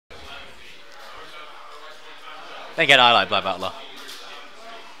They get highlight by Butler.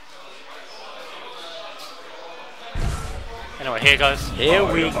 Anyway, here goes. Here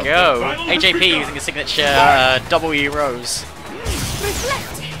we go. AJP using a signature W Rose.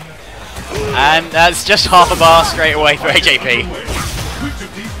 And that's just half a bar straight away for AJP.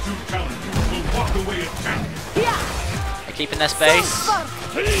 They're keeping their space.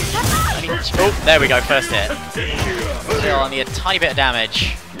 Oh, there we go, first hit. Still only a tiny bit of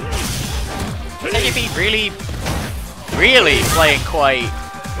damage. AJP really playing quite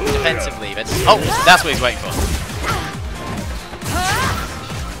defensively. But oh, that's what he's waiting for.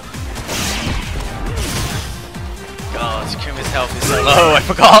 God, Kuma's health is so low, I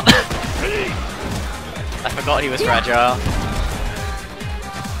forgot. I forgot he was fragile.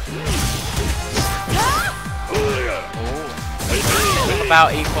 Ooh.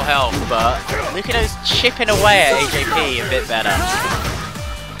 About equal health, but Lukido's chipping away at AJP a bit better.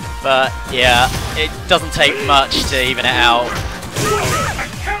 But yeah, it doesn't take much to even it out.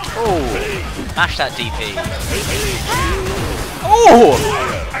 Ooh, mash that DP. Ooh!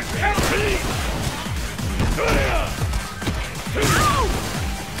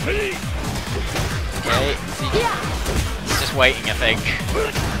 Okay, he's just waiting, I think.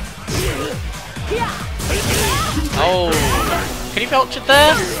 Oh, can he belch it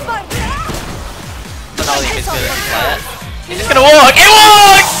there? But no, he's good at it. Is this gonna work? It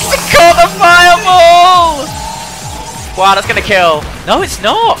works! He caught the fireball! Wow, that's gonna kill. No, it's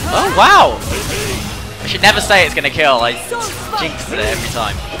not. Oh, wow. I should never say it's gonna kill. I jinx it every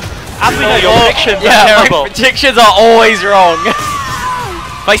time. As we know, your predictions are terrible. My predictions are always wrong.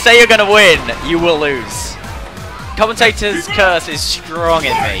 If I say you're gonna win, you will lose. Commentator's curse is strong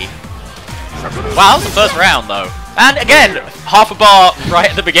in me. Wow, that was the first round though. And again, half a bar right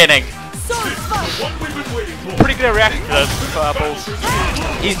at the beginning. Pretty good reaction to those fireballs.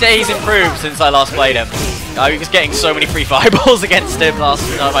 He's improved since I last played him. I was getting so many free fireballs against him last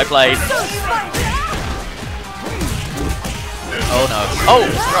time I played. Oh no. Oh,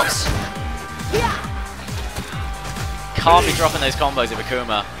 drops. Can't be dropping those combos with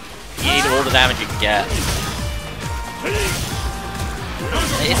Akuma. You need all the damage you can get.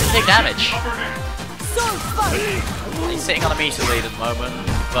 It's big damage. He's sitting on a meter lead at the moment,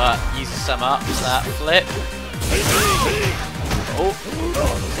 but uses some up for that flip. Oh.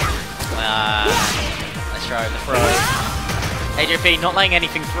 Let's try the throw. AJP not laying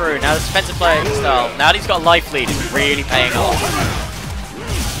anything through. Now the defensive playing style. Now that he's got a life lead, is really paying off.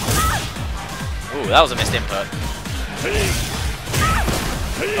 Ooh, that was a missed input.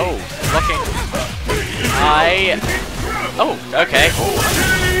 Oh, blocking. Oh, okay.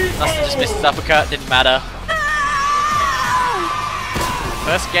 Must have just missed his uppercut, didn't matter.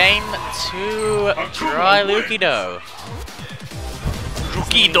 First game to try Lukido.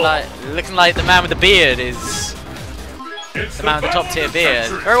 Looking like the man with the beard is the man with the top tier beard.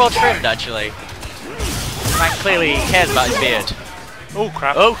 Very well trimmed, actually. The man clearly cares about his beard. Oh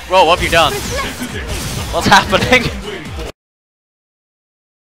crap. Oh, well, what have you done? What's happening?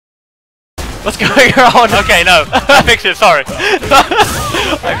 What's going on? Okay, no. I fixed it, sorry.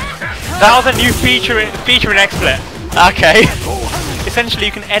 That was a new feature in XSplit. Okay. Essentially,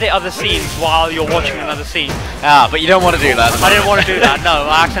 you can edit other scenes while you're watching another scene. Ah, but you don't want to do that. I didn't want to do that. No,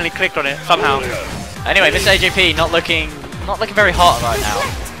 I accidentally clicked on it somehow. Anyway, MrAJP not looking very hot right now.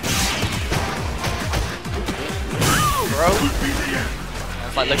 Bro.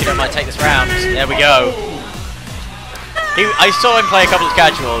 Looks like Lukido might take this round. There we go. I saw him play a couple of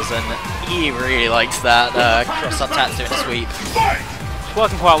casuals, and he really likes that cross up tats doing a sweep. It's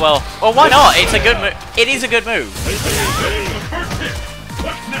working quite well. Well, why not? It's a good move. It is a good move.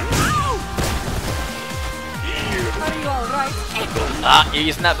 Ah, you're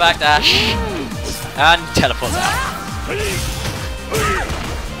using that backdash. And teleports out.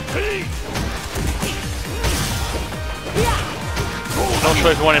 Not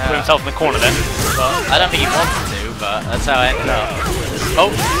sure if he wanted to put himself in the corner then. But I don't think he wanted to, but that's how it ended up.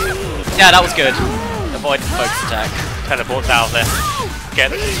 Oh! Yeah, that was good. Avoid the focus attack. Teleports out there.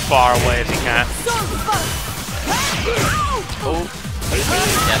 Get as far away as he can. Oh.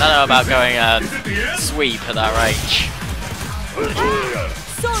 Yeah, I don't know about going sweep at that range.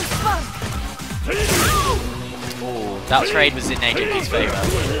 Oh, that trade was in AJP's favour.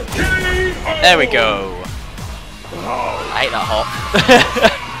 There we go. I hate that hop.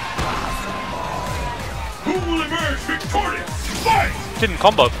 Didn't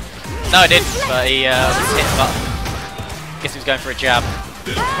combo. No, it didn't, but he was hit the button. Guess he was going for a jab.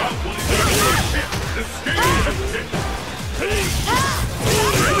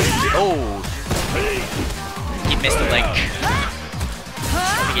 Oh! He missed the link. I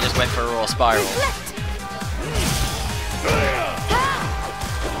think he just went for a raw spiral.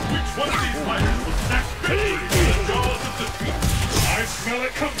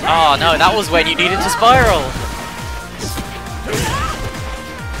 Oh no, that was when you needed to spiral.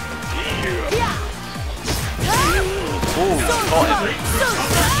 Ooh, got him.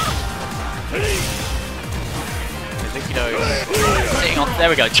 Lukido sitting on. There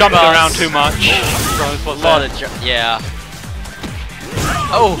we go. Jumping around too much. Yeah.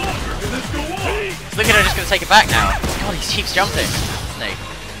 Oh! Lukido just gonna take it back now. God, he keeps jumping. Isn't he?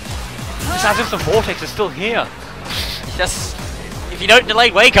 It's as if the vortex is still here. That's, if you don't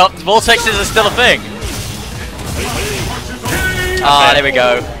delay wake up, vortexes are still a thing. Ah, there we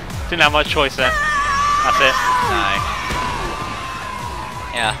go. Didn't have much choice there. That's it. No.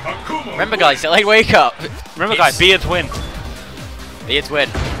 Yeah. Remember guys, delayed wake up. Remember guys, Beards win. Beards win.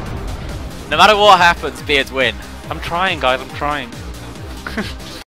 No matter what happens, Beards win. I'm trying guys, I'm trying.